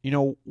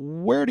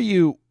 where do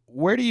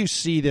you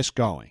see this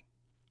going?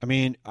 I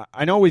mean,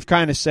 I know we've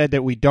kind of said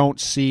that we don't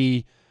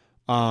see,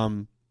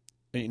 kind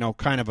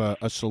of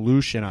a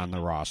solution on the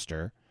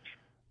roster,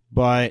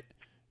 but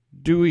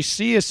do we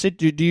see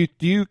do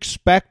you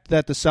expect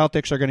that the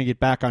Celtics are going to get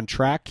back on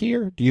track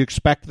here? Do you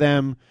expect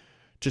them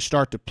to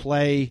start to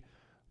play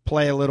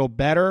a little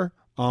better,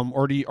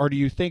 or do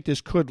you think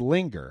this could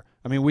linger?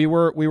 I mean, we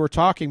were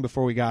talking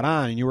before we got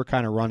on, and you were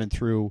kind of running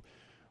through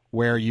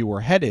where you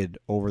were headed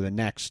over the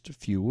next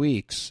few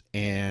weeks,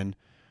 and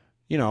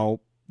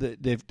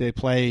they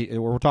play.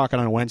 We're talking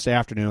on a Wednesday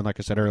afternoon, like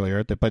I said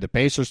earlier. They play the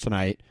Pacers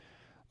tonight.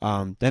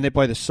 Then they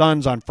play the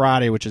Suns on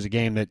Friday, which is a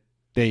game that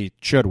they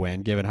should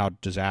win, given how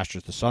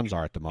disastrous the Suns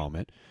are at the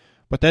moment.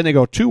 But then they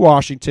go to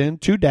Washington,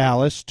 to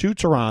Dallas, to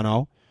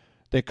Toronto.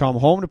 They come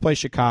home to play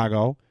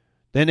Chicago.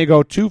 Then they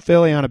go to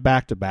Philly on a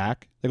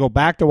back-to-back. They go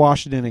back to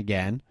Washington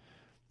again.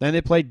 Then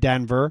they play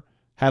Denver,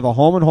 have a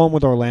home-and-home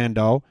with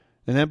Orlando,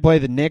 and then play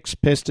the Knicks,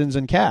 Pistons,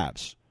 and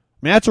Cavs.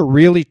 I mean, that's a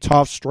really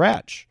tough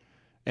stretch.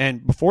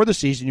 And before the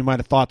season, you might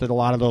have thought that a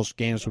lot of those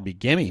games would be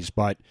gimmies,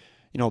 but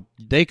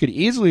they could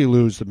easily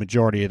lose the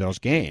majority of those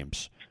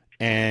games.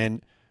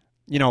 And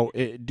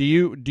do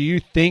you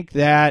think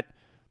that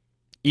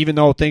even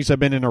though things have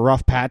been in a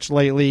rough patch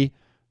lately,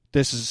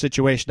 this is a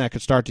situation that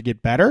could start to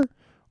get better?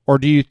 Or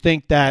do you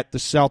think that the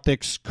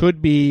Celtics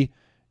could be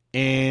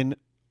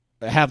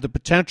have the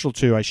potential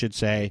to, I should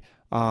say,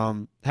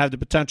 have the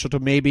potential to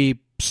maybe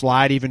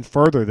slide even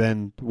further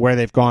than where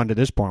they've gone to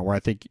this point, where I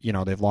think,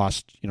 they've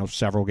lost,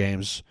 several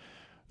games,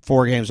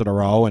 4 games in a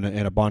row and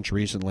a bunch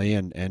recently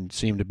and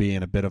seem to be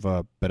in a bit of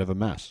a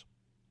mess?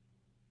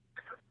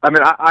 I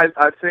mean,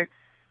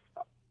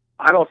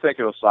 I don't think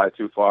it'll slide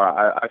too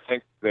far. I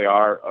think they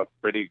are a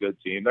pretty good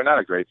team. They're not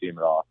a great team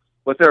at all,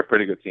 but they're a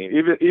pretty good team.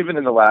 Even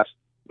in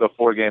the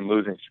 4-game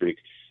losing streak,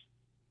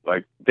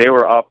 like they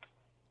were up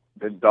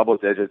in double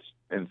digits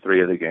in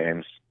 3 of the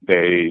games.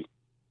 They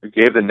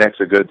gave the Knicks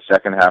a good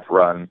second half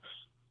run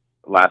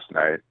last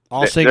night.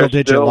 All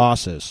single-digit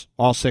losses.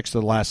 All 6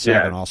 of the last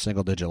 7, all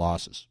single-digit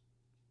losses.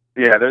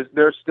 Yeah,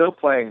 they're still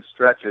playing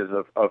stretches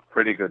of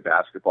pretty good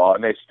basketball,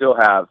 and they still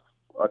have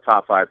a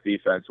top 5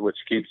 defense, which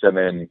keeps them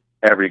in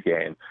every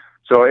game.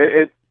 So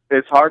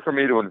it's hard for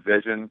me to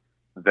envision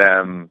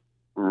them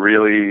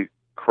really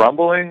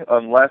crumbling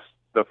unless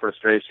the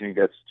frustration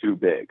gets too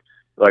big.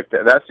 Like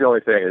that's the only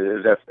thing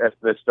is if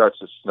this starts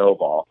to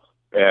snowball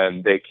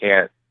and they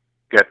can't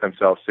get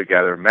themselves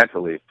together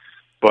mentally.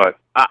 But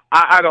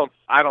I don't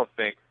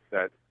think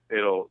that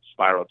it'll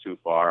spiral too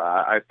far.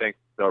 I think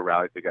they'll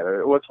rally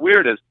together. What's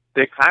weird is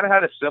they kind of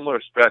had a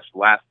similar stretch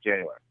last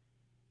January.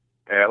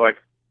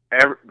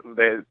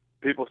 And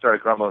people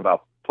started grumbling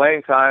about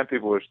playing time.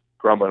 People were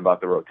grumbling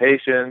about the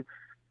rotation.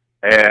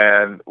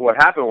 And what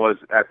happened was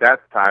at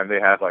that time they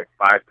had like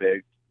 5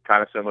 bigs,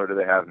 kind of similar to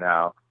they have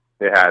now.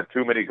 They had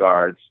too many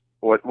guards.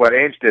 What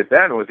Ainge did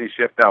then was he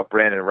shipped out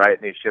Brandon Wright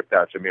and he shipped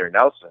out Jameer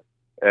Nelson.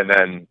 And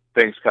then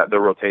the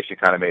rotation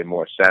kind of made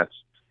more sense.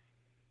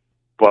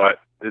 But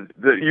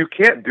you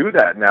can't do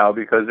that now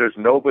because there's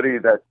nobody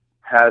that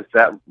has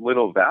that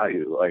little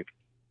value. Like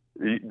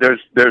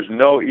there's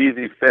no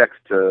easy fix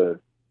to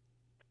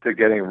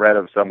getting rid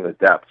of some of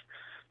the depth.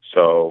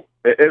 So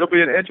it'll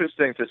be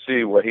interesting to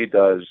see what he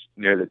does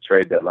near the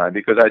trade deadline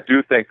because I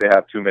do think they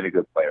have too many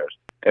good players,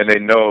 and they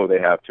know they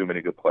have too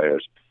many good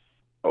players.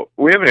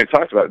 We haven't even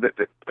talked about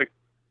it. Like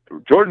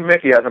Jordan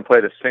Mickey hasn't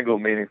played a single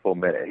meaningful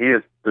minute. He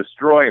is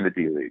destroying the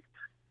D-League.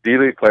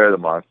 D-League Player of the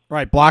Month.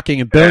 Right,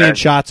 blocking a billion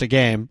shots a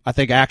game. I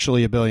think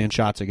actually a billion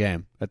shots a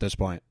game at this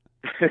point.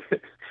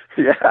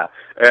 Yeah,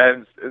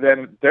 and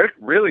then they're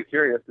really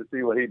curious to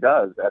see what he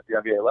does at the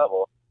NBA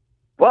level.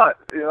 But,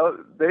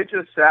 they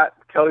just sat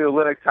Kelly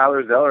Olynyk,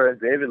 Tyler Zeller, and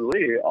David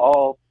Lee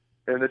all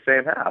in the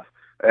same half.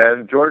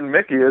 And Jordan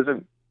Mickey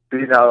isn't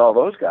beating out all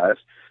those guys.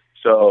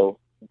 So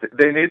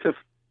they need to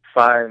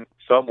find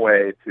some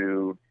way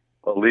to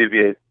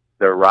alleviate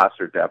their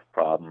roster depth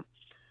problem.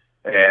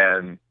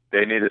 And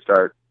they need to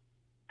start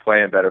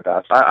playing better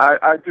basketball.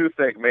 I do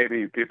think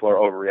maybe people are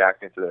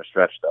overreacting to their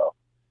stretch, though,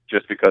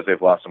 just because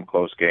they've lost some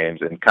close games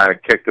and kind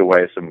of kicked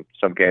away some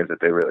games that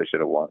they really should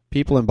have won.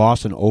 People in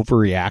Boston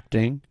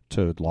overreacting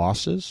to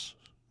losses?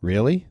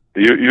 Really?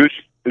 You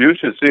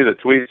should see the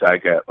tweets I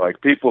get. Like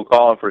people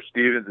calling for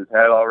Stevens'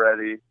 head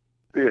already.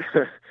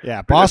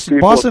 Yeah,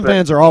 Boston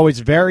fans are always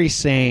very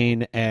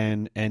sane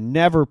and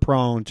never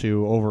prone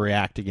to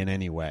overreacting in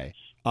any way.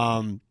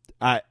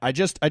 I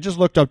just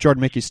looked up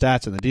Jordan Mickey's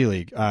stats in the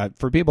D-League.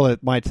 For people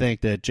that might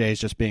think that Jay's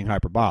just being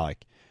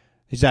hyperbolic,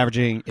 he's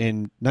averaging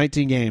in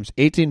 19 games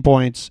 18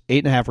 points,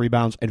 8.5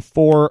 rebounds, and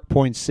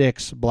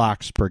 4.6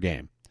 blocks per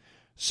game.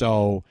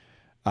 So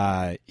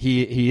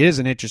he is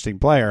an interesting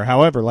player.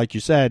 However, like you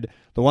said,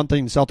 the one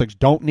thing the Celtics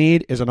don't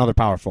need is another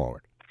power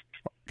forward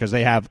because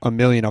they have a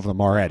million of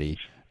them already,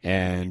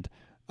 and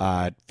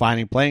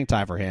finding playing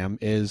time for him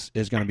is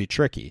going to be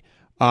tricky.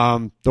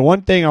 The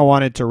one thing I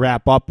wanted to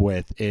wrap up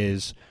with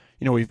is,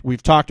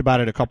 we've talked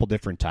about it a couple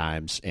different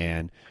times,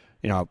 and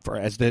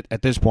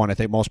at this point, I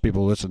think most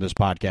people who listen to this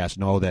podcast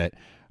know that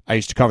I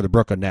used to cover the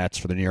Brooklyn Nets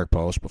for the New York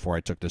Post before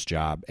I took this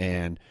job,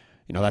 and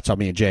that's how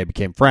me and Jay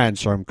became friends.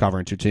 So I'm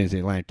covering two teams in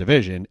the Atlantic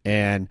Division,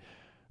 and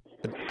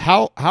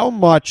how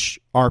much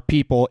are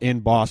people in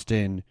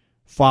Boston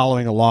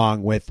following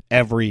along with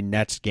every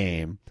Nets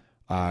game?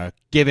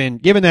 Given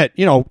that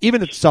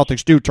even if the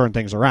Celtics do turn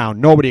things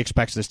around, nobody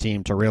expects this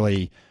team to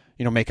really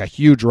make a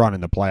huge run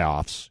in the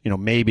playoffs.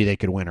 Maybe they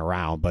could win a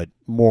round, but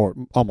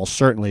almost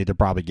certainly they'll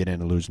probably get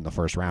in and lose in the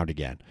first round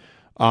again.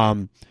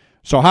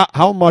 So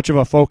how much of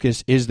a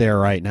focus is there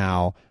right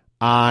now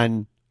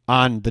on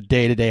the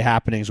day-to-day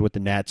happenings with the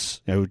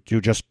Nets, who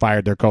just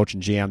fired their coach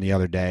and GM the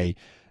other day,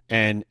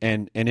 and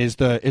is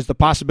the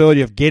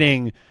possibility of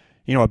getting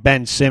a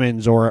Ben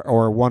Simmons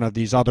or one of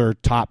these other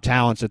top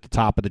talents at the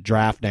top of the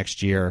draft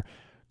next year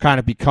kind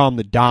of become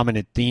the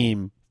dominant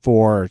theme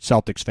for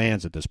Celtics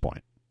fans at this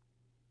point?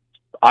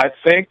 I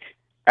think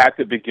at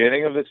the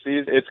beginning of the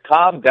season, it's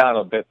calmed down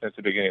a bit since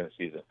the beginning of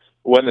the season.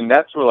 When the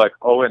Nets were like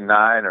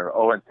 0-9 or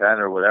 0-10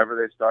 or whatever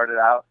they started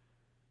out,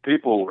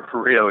 people were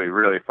really,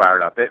 really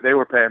fired up. They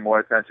were paying more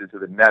attention to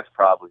the Nets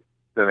probably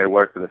than they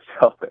were to the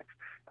Celtics.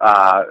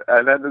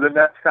 And then the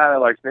Nets kind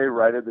of they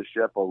righted the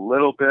ship a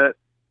little bit,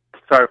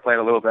 started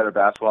playing a little better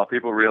basketball.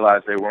 People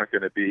realized they weren't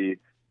going to be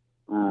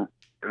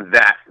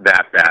that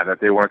bad, that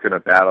they weren't going to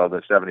battle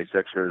the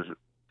 76ers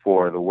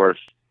for the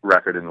worst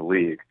record in the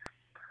league.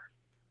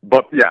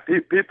 But yeah,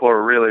 people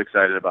are really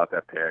excited about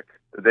that pick.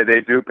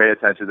 They do pay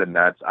attention to the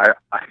Nets. I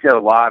get a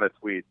lot of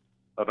tweets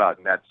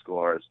about Nets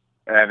scores,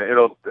 and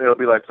it'll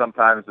be like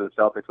sometimes the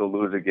Celtics will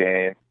lose a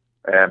game,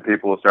 and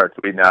people will start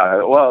tweeting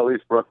out, well, at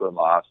least Brooklyn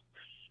lost.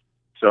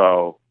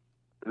 So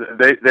and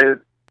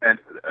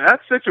that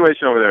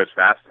situation over there is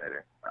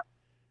fascinating.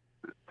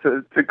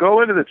 To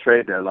go into the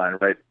trade deadline,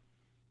 right,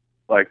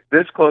 like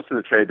this close to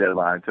the trade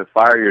deadline, to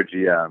fire your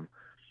GM,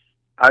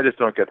 I just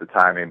don't get the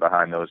timing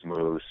behind those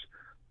moves.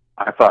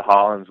 I thought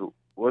Hollins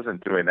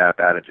wasn't doing that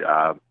bad a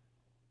job.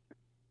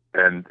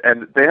 And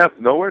they have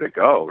nowhere to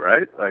go,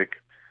 right? Like,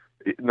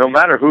 no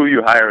matter who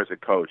you hire as a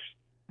coach,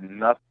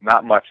 not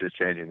much is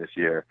changing this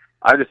year.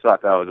 I just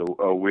thought that was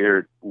a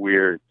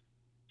weird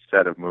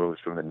set of moves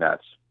from the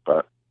Nets.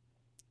 But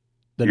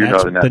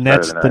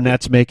the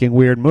Nets making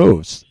weird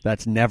moves.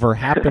 That's never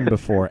happened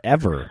before,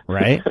 ever,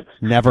 right?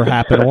 Never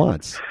happened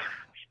once.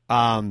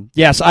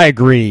 Yes, I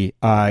agree.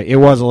 It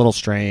was a little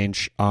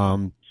strange.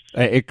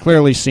 It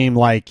clearly seemed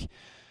like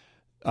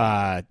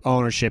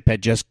ownership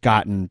had just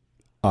gotten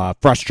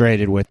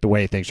frustrated with the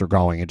way things were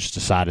going and just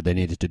decided they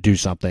needed to do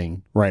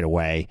something right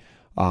away.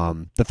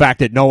 The fact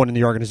that no one in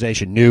the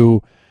organization knew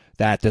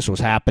that this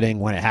was happening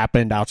when it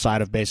happened,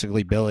 outside of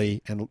basically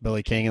Billy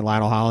King and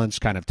Lionel Hollins,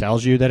 kind of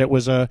tells you that it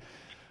was a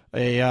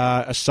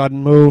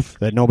sudden move,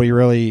 that nobody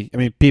really. I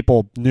mean,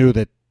 people knew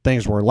that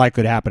things were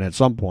likely to happen at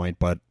some point,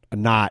 but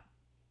not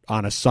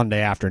on a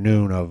Sunday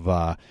afternoon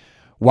of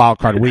Wild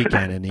Card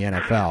Weekend in the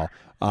NFL.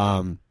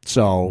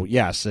 So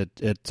yes,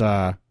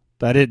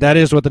 that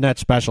is what the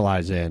Nets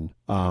specialize in,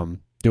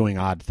 doing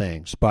odd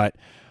things. But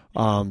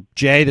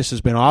Jay, this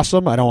has been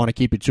awesome. I don't want to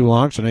keep you too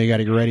long, so I know you got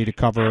to get ready to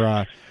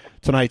cover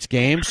tonight's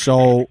game.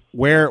 So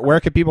where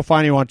can people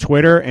find you on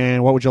Twitter,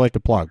 and what would you like to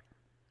plug?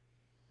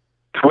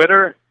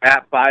 Twitter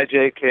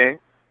 @ByJKing,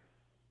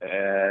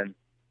 and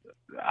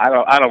I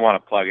don't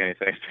want to plug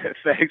anything.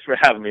 Thanks for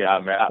having me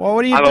on, man. Well,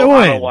 what are you doing?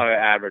 I don't want to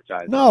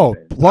advertise. No,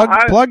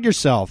 plug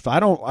yourself.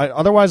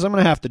 Otherwise, I'm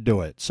going to have to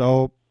do it.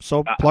 So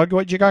plug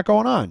what you got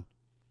going on.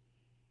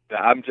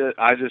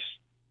 I just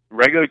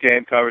regular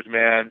game coverage,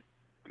 man.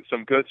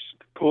 Some good,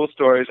 cool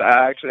stories.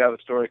 I actually have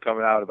a story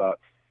coming out about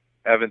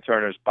Evan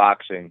Turner's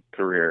boxing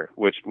career,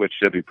 which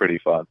should be pretty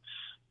fun.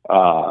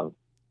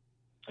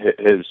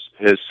 His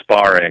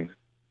sparring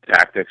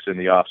tactics in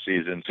the off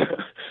season,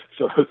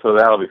 so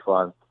that'll be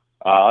fun.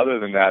 Other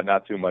than that,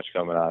 not too much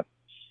coming on.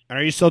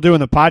 Are you still doing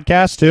the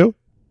podcast too?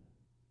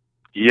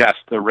 Yes,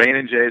 the Rain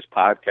and Jays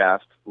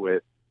podcast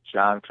with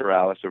John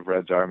Corrales of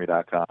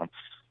RedsArmy.com,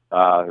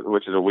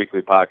 which is a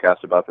weekly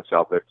podcast about the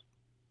Celtics.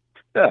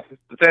 Yeah,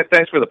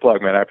 thanks for the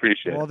plug, man. I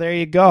appreciate it. Well, there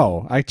you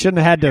go. I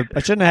shouldn't have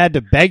had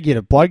to beg you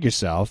to plug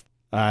yourself.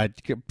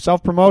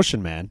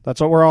 Self-promotion, man.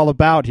 That's what we're all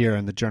about here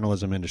in the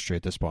journalism industry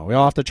at this point. We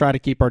all have to try to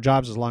keep our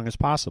jobs as long as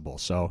possible.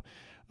 So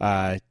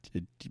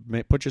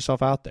put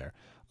yourself out there.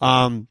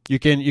 You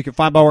can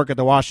find my work at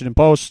the Washington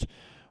Post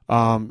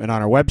and on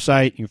our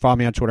website. You can follow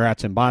me on Twitter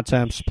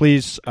 @TimBontemps.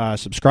 Please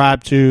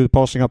subscribe to the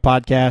Posting Up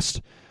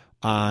podcast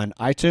on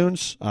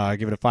iTunes.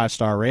 Give it a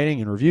 5-star rating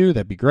and review.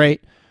 That'd be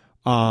great.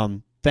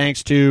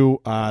 Thanks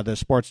to the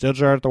sports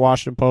digital at the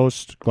Washington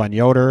Post, Glenn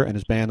Yoder and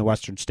his band, the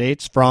Western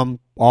States,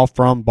 all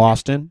from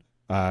Boston.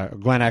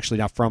 Glenn actually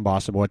not from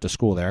Boston, but went to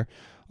school there,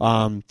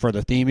 for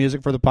the theme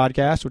music for the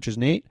podcast, which is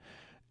neat.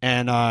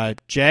 And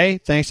Jay,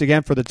 thanks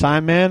again for the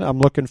time, man. I'm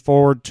looking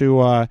forward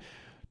to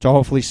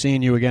hopefully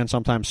seeing you again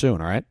sometime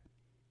soon. All right.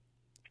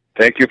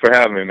 Thank you for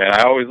having me, man.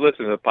 I always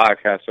listen to the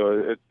podcast,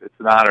 so it's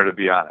an honor to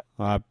be on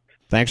it.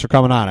 Thanks for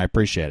coming on. I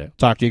appreciate it.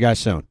 Talk to you guys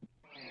soon.